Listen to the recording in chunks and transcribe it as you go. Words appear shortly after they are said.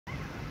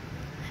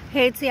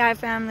Hey TI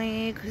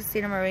family,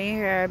 Christina Marie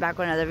here, back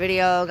with another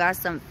video. Got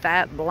some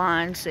fat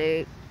blonde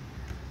chick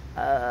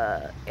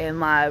in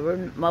my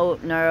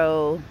remote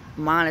neuro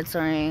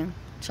monitoring,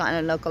 trying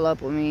to knuckle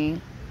up with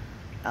me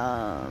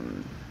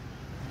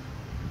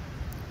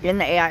in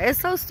the AI. It's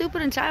so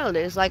stupid and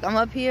childish. Like, I'm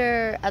up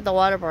here at the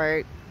water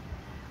park.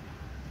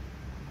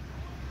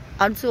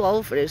 I'm too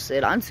old for this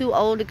shit. I'm too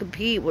old to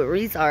compete with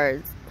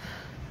retards.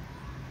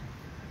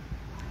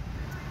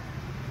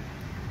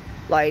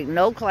 Like,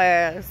 no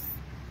class,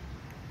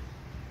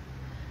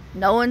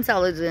 no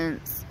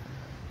intelligence.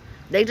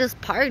 They just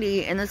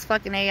party in this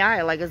fucking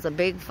AI like it's a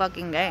big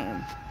fucking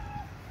game.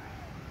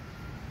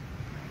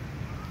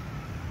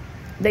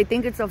 They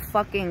think it's a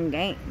fucking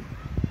game.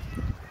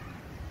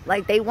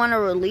 Like, they want to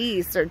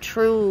release their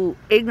true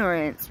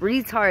ignorance,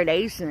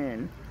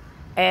 retardation,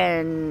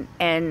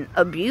 and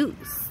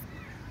abuse.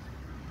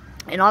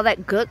 And all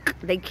that gook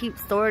they keep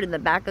stored in the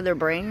back of their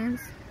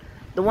brains.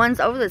 The ones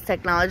over this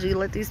technology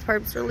let these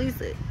perps release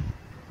it.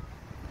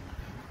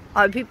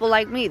 People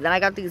like me. Then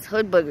I got these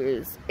hood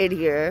boogers in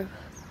here,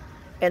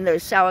 and their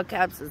shower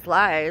caps is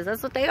lies.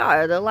 That's what they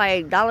are. They're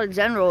like Dollar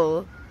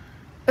General.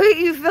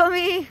 You feel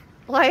me?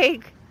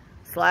 Like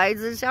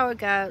slides and shower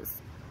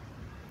caps,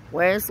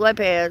 wearing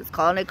sweatpants,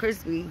 calling it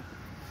crispy.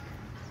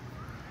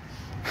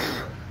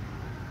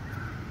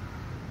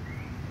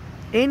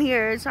 In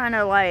here trying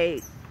to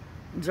like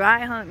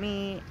dry hunt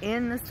me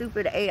in the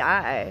stupid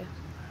AI,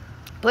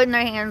 putting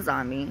their hands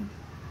on me.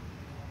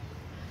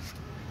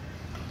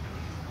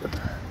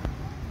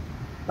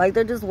 Like,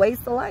 they're just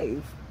waste of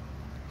life.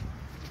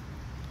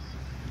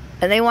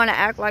 And they want to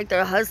act like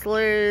they're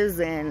hustlers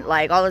and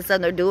like all of a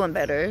sudden they're doing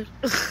better.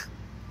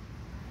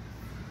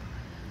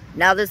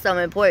 Now there's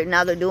something important.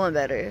 Now they're doing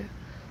better.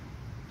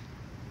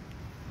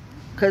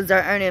 Because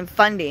they're earning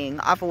funding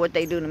off of what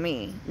they do to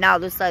me. Now all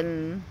of a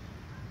sudden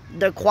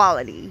they're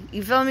quality.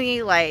 You feel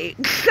me? Like,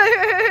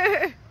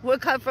 we're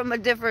cut from a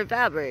different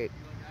fabric.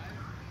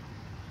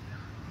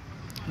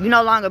 You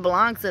no longer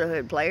belong to the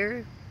hood,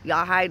 player.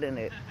 Y'all hiding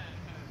it.